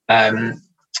 and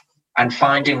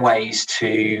finding ways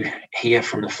to hear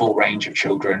from the full range of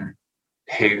children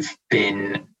who've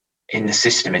been in the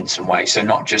system in some way. So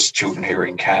not just children who are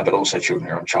in care, but also children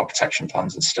who are on child protection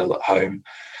plans and still at home,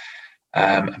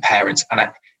 and parents. And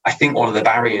I think one of the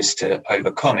barriers to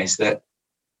overcome is that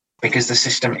because the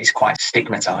system is quite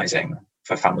stigmatizing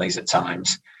for families at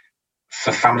times,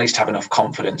 for families to have enough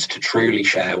confidence to truly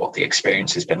share what the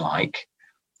experience has been like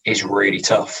is really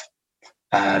tough.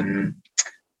 But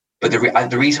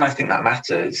the reason I think that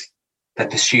matters, the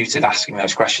pursuit of asking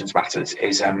those questions matters,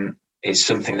 is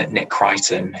something that Nick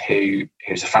Crichton,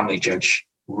 who's a family judge,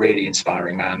 really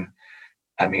inspiring man,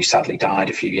 who sadly died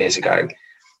a few years ago,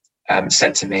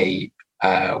 said to me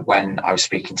when I was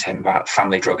speaking to him about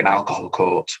Family Drug and Alcohol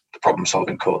Court, the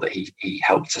problem-solving court that he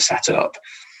helped to set up.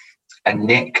 And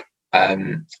Nick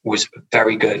was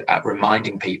very good at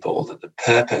reminding people that the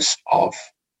purpose of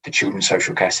the children's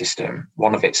social care system,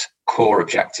 one of its core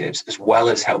objectives, as well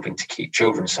as helping to keep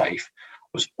children safe,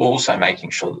 was also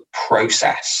making sure that the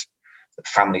process that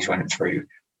families went through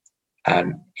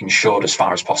ensured as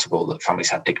far as possible that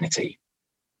families had dignity.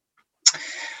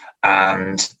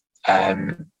 And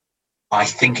I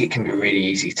think it can be really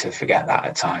easy to forget that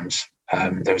at times.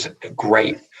 There was a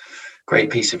great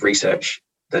piece of research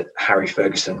that Harry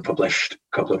Ferguson published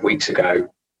a couple of weeks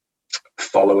ago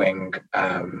following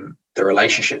the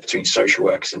relationship between social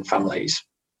workers and families.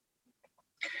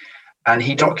 And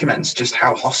he documents just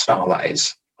how hostile that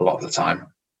is a lot of the time,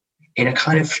 in a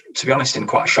kind of, to be honest, in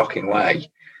quite a shocking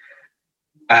way.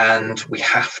 And we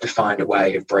have to find a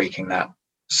way of breaking that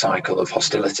cycle of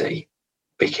hostility,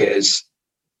 because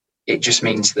it just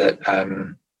means that,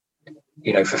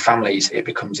 you know, for families, it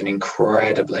becomes an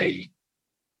incredibly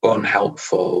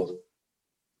unhelpful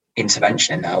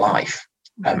intervention in their life,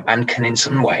 and can in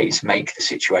some ways make the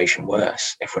situation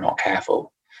worse if we're not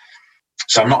careful.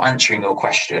 So I'm not answering your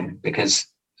question because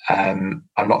I'm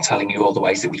not telling you all the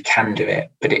ways that we can do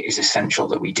it, but it is essential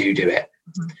that we do it,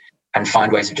 and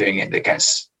find ways of doing it that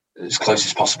gets as close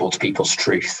as possible to people's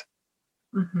truth.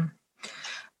 Mm-hmm.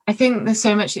 I think there's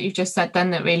so much that you've just said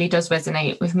then that really does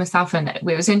resonate with myself, and it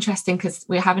was interesting because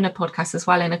we're having a podcast as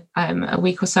well in a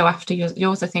week or so after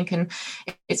yours, I think, and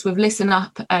it's with Listen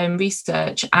Up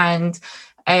research, and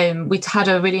we'd had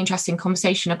a really interesting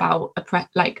conversation about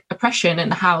oppression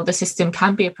and how the system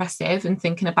can be oppressive, and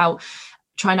thinking about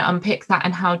trying to unpick that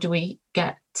and how do we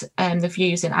get the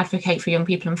views and advocate for young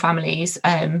people and families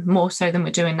more so than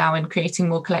we're doing now, and creating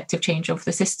more collective change of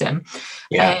the system.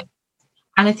 Yeah.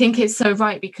 And I think it's so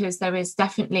right, because there is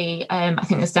definitely, I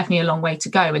think there's definitely a long way to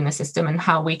go in the system, and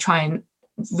how we try and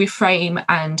reframe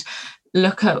and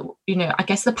look at, you know, I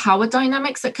guess the power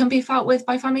dynamics that can be felt with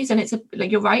by families. And it's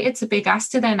you're right, it's a big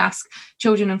ask to then ask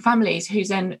children and families who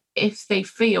then, if they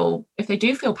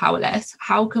do feel powerless,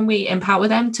 how can we empower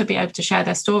them to be able to share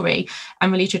their story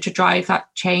and really to drive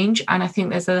that change? And I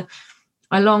think there's a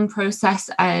long process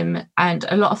and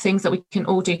a lot of things that we can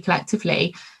all do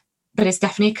collectively. But it's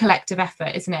definitely a collective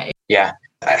effort, isn't it? Yeah.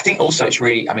 I think also it's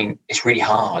really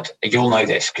hard. You'll know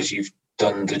this because you've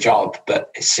done the job, but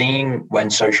seeing when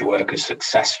social workers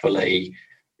successfully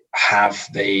have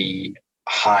the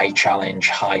high challenge,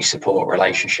 high support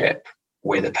relationship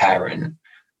with a parent,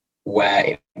 where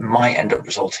it might end up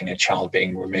resulting in a child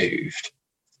being removed.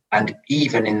 And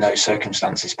even in those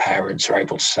circumstances, parents are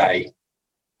able to say,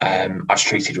 I was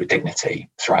treated with dignity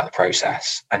throughout the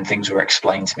process, and things were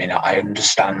explained to me. And I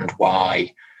understand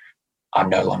why I'm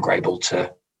no longer able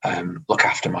to look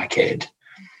after my kid.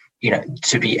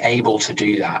 To be able to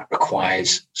do that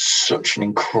requires such an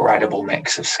incredible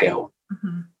mix of skill.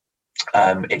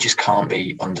 Mm-hmm. It just can't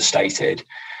be understated.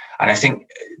 And I think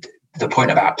the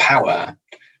point about power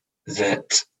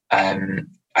that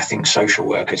I think social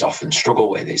workers often struggle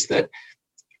with is that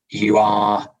you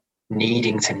are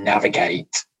needing to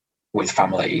navigate with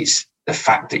families the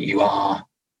fact that you are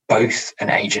both an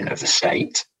agent of the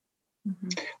state, mm-hmm.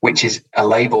 which is a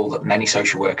label that many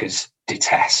social workers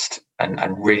detest and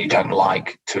really don't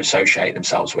like to associate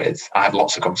themselves with. I have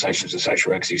lots of conversations with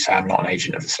social workers who say, I'm not an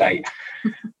agent of the state.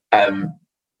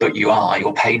 But you are.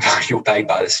 You're paid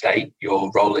by the state.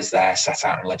 Your role is there, set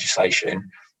out in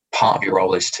legislation. Part of your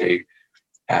role is to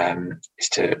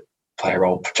play a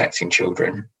role protecting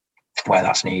children where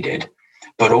that's needed,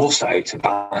 but also to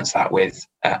balance that with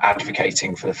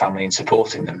advocating for the family and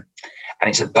supporting them. And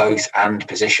it's a both and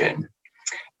position.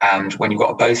 And when you've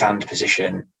got a both and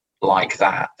position like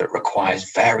that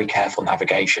requires very careful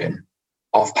navigation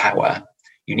of power,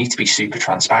 you need to be super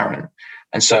transparent.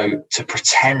 And so to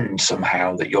pretend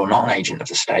somehow that you're not an agent of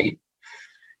the state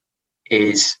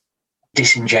is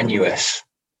disingenuous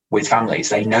with families.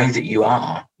 They know that you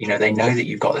are, they know that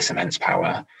you've got this immense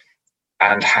power,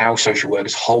 and how social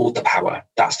workers hold the power.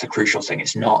 That's the crucial thing.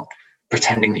 It's not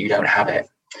pretending that you don't have it.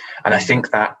 And I think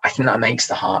that makes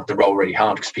the role really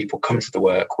hard, because people come to the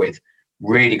work with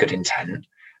really good intent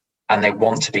and they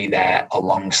want to be there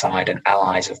alongside and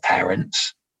allies of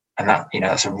parents. And that,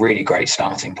 that's a really great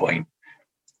starting point,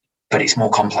 but it's more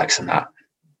complex than that.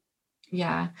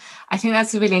 Yeah, I think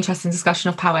that's a really interesting discussion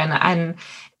of power. And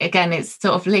again, it's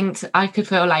sort of linked, I could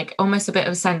feel like almost a bit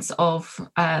of a sense of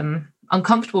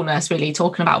uncomfortableness, really,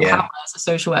 talking about power as a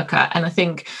social worker. And I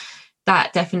think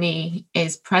that definitely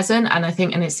is present. And I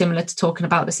think, and it's similar to talking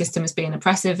about the system as being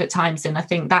oppressive at times. And I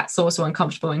think that's also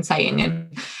uncomfortable in saying.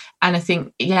 And I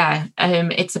think,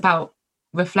 it's about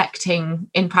reflecting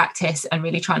in practice and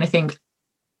really trying to think.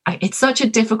 It's such a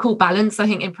difficult balance, I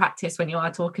think, in practice when you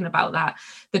are talking about that,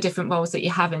 the different roles that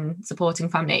you have in supporting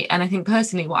family. And I think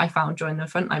personally what I found during the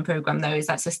Frontline programme, though, is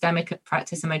that systemic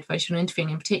practice and motivational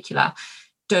interviewing in particular,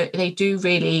 they do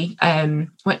really, when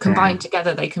combined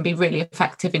together, they can be really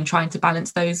effective in trying to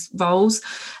balance those roles.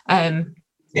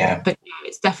 But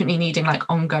it's definitely needing like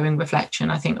ongoing reflection,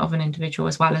 I think, of an individual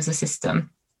as well as a system.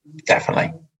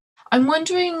 Definitely. I'm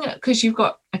wondering, because you've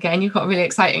got a really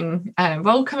exciting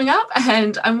role coming up,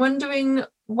 and I'm wondering,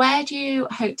 where do you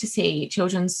hope to see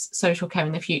children's social care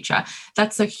in the future?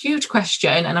 That's a huge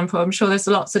question, and I'm sure there's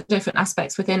lots of different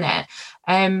aspects within it.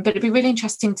 But it'd be really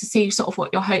interesting to see sort of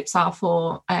what your hopes are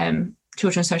for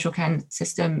children's social care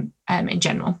system in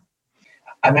general.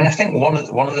 I mean, I think one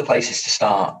of the places to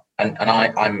start, and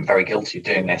I'm very guilty of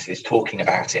doing this, is talking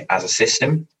about it as a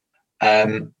system,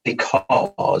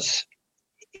 because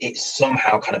it's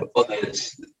somehow kind of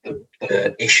others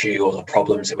the issue or the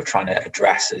problems that we're trying to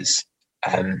address as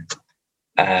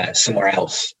somewhere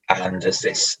else, and as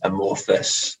this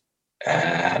amorphous,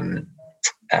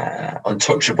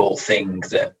 untouchable thing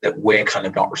that we're kind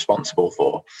of not responsible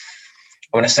for.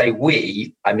 When I say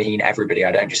we, I mean everybody.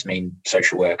 I don't just mean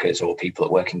social workers or people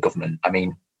that work in government. I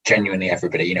mean genuinely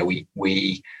everybody.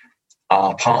 We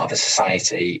are part of a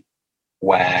society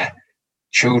where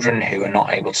children who are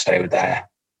not able to stay with their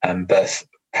birth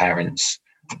parents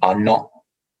are not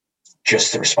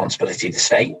just the responsibility of the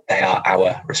state, they are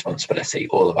our responsibility,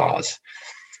 all of ours.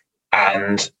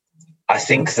 And I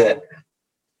think that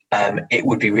it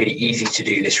would be really easy to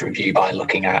do this review by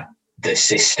looking at the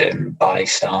system, by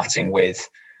starting with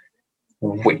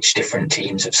which different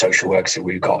teams of social workers have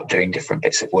we got doing different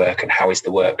bits of work, and how is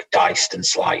the work diced and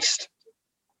sliced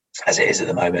as it is at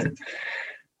the moment.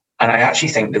 And I actually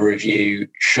think the review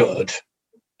should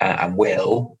and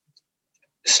will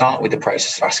start with the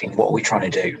process of asking, what are we trying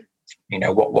to do?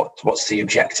 What's the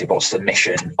objective? What's the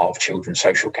mission of children's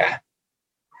social care?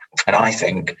 And I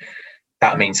think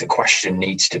that means the question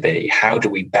needs to be, how do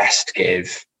we best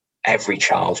give every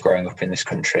child growing up in this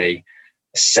country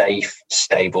a safe,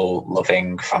 stable,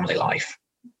 loving family life?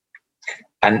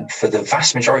 And for the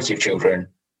vast majority of children,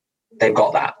 they've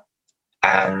got that.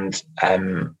 And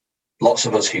lots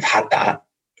of us who've had that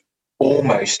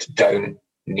almost don't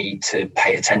need to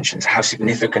pay attention to how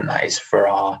significant that is for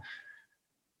our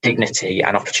dignity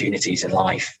and opportunities in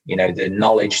life. The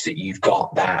knowledge that you've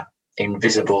got that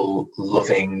invisible,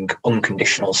 loving,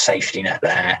 unconditional safety net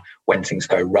there when things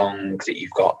go wrong, that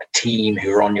you've got a team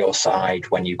who are on your side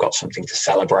when you've got something to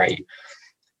celebrate.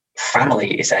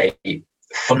 Family is a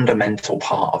fundamental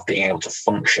part of being able to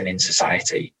function in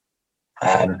society.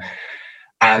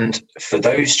 And for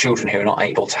those children who are not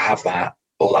able to have that,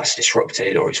 or that's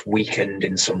disrupted, or it's weakened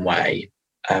in some way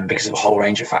because of a whole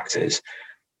range of factors,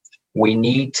 we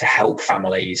need to help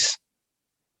families.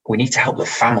 We need to help the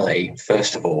family,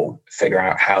 first of all, figure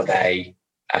out how they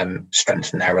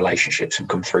strengthen their relationships and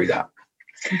come through that.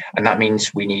 And that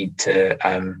means we need to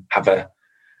have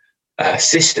a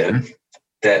system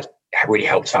that really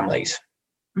helps families.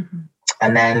 Mm-hmm.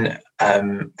 And then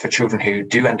for children who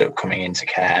do end up coming into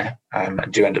care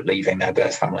and do end up leaving their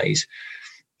birth families,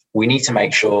 we need to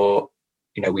make sure,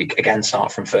 we again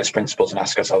start from first principles and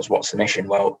ask ourselves, what's the mission?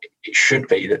 Well, it should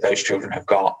be that those children have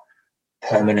got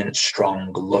permanent,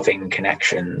 strong, loving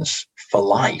connections for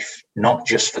life, not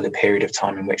just for the period of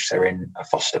time in which they're in a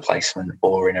foster placement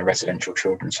or in a residential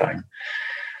children's home.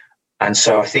 And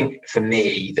so I think for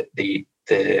me, the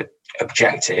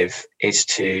objective is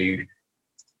to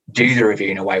do the review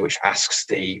in a way which asks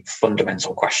the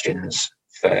fundamental questions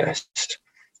first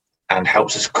and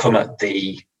helps us come at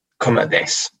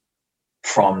this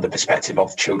from the perspective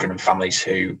of children and families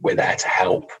who we're there to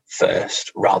help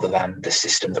first, rather than the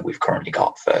system that we've currently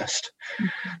got first.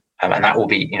 Mm-hmm. And that will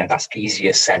be, that's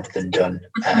easier said than done.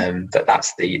 But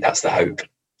that's the hope.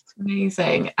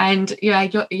 Amazing. And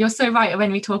yeah, you're so right.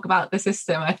 When we talk about the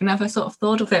system, I've never sort of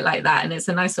thought of it like that, and it's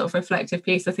a nice sort of reflective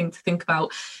piece, I think, to think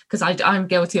about, because I'm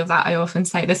guilty of that. I often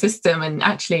say the system, and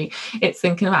actually it's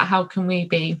thinking about how can we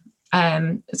be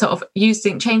sort of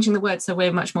changing the word so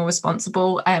we're much more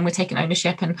responsible and we're taking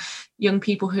ownership. And young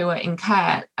people who are in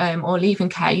care or leaving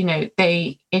care,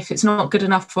 if it's not good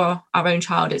enough for our own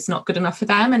child, it's not good enough for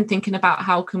them, and thinking about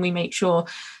how can we make sure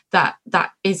that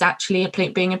is actually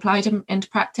being applied into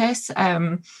practice.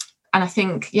 And I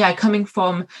think, coming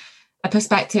from a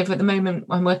perspective at the moment,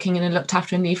 I'm working in a looked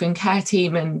after and leaving care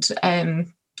team,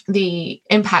 and the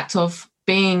impact of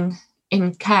being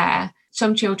in care.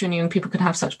 Some children, young people can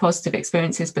have such positive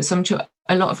experiences, but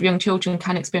a lot of young children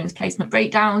can experience placement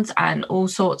breakdowns and all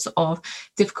sorts of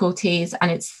difficulties. And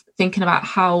it's thinking about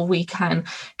how we can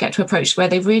get to approach where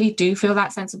they really do feel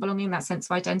that sense of belonging, that sense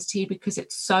of identity, because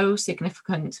it's so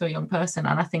significant to a young person.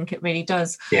 And I think it really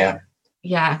does. Yeah,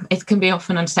 it can be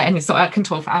often understated. So I can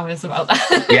talk for hours about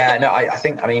that.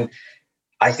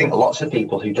 I think lots of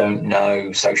people who don't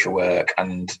know social work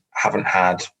and haven't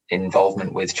had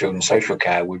involvement with children's social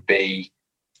care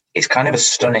it's kind of a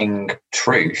stunning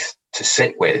truth to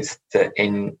sit with, that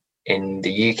in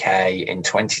the UK in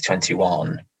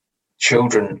 2021,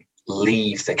 children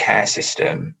leave the care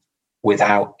system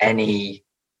without any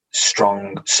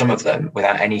strong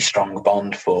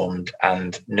bond formed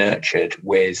and nurtured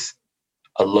with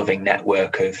a loving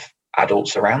network of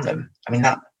adults around them. I mean,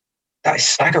 that is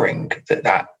staggering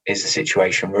that is the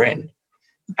situation we're in.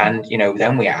 And,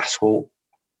 then we ask, well,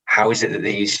 how is it that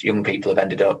these young people have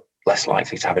ended up less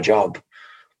likely to have a job,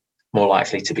 more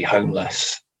likely to be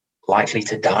homeless, likely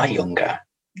to die younger?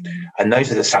 Mm-hmm. And those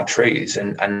are the sad truths.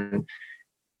 And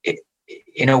it,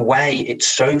 in a way, it's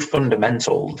so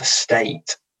fundamental. The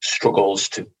state struggles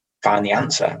to find the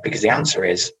answer, because the answer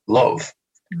is love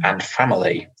and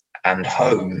family and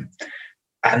home.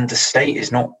 And the state is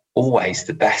not always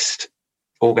the best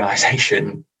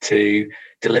organisation to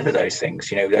deliver those things.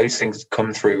 Those things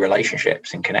come through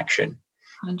relationships and connection.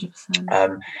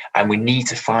 100%. And we need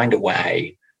to find a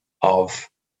way of,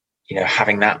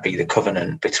 having that be the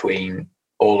covenant between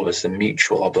all of us, the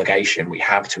mutual obligation we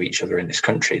have to each other in this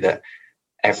country, that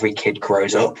every kid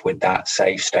grows up with that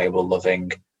safe, stable,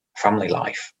 loving family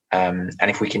life. And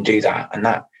if we can do that, and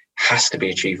that has to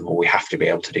be achievable, we have to be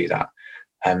able to do that,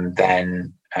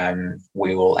 then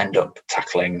we will end up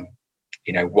tackling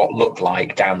what look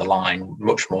like down the line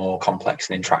much more complex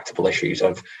and intractable issues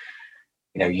of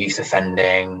youth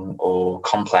offending, or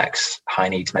complex high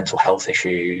needs mental health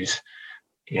issues,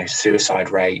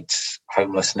 suicide rates,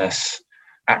 homelessness.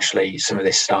 Actually, some of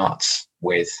this starts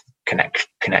with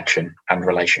connection and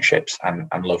relationships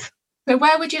and love. So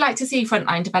where would you like to see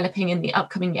Frontline developing in the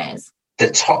upcoming years? The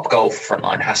top goal for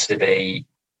Frontline has to be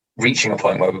reaching a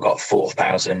point where we've got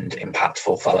 4,000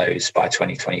 impactful fellows by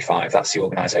 2025. That's the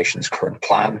organisation's current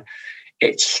plan.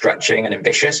 It's stretching and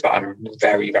ambitious, but I'm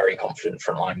very, very confident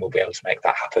Frontline will be able to make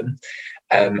that happen.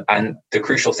 And the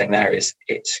crucial thing there is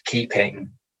it's keeping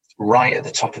right at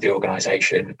the top of the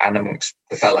organisation and amongst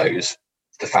the fellows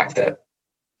the fact that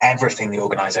everything the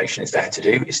organisation is there to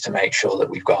do is to make sure that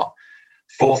we've got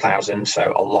 4,000,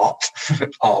 so a lot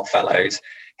of fellows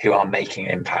who are making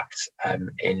an impact and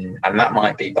that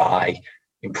might be by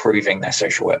improving their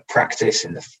social work practice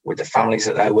with the families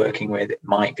that they're working with. It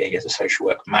might be as a social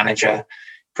work manager,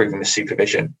 improving the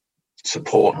supervision.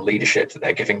 support and leadership that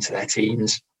they're giving to their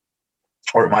teams,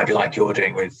 or it might be like you're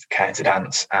doing with Care to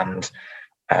Dance and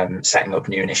setting up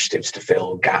new initiatives to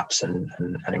fill gaps and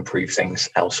improve things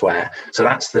elsewhere. So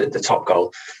that's the top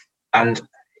goal. And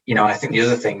I think the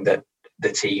other thing that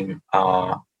the team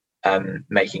are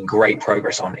making great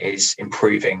progress on is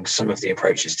improving some of the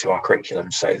approaches to our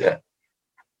curriculum, so that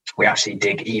we actually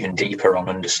dig even deeper on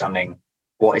understanding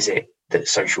what is it that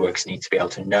social workers need to be able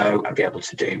to know and be able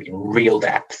to do in real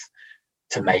depth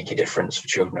to make a difference for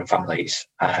children and families.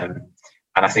 And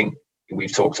I think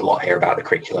we've talked a lot here about the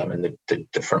curriculum and the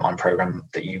frontline program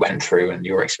that you went through and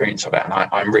your experience of it. And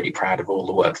I'm really proud of all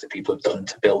the work that people have done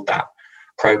to build that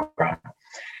program.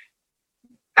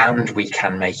 And we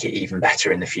can make it even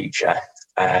better in the future,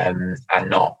 and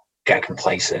not get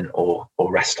complacent or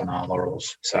rest on our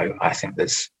laurels. So I think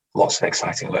there's lots of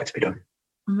exciting work to be done.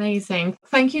 Amazing.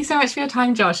 Thank you so much for your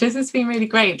time, Josh. This has been really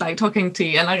great, talking to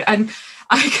you. And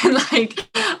I can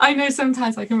I know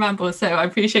sometimes I can ramble, so I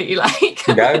appreciate you No,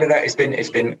 it's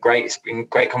been great. It's been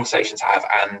great conversation to have,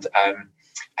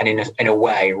 and in a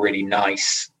way, really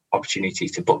nice opportunity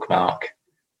to bookmark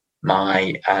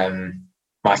my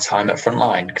my time at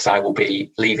Frontline, because I will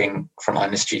be leaving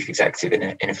Frontline as chief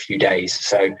executive in a few days.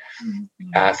 So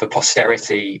for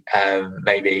posterity,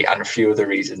 maybe, and a few other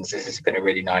reasons, this has been a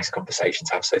really nice conversation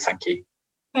to have. So thank you.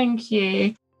 Thank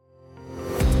you.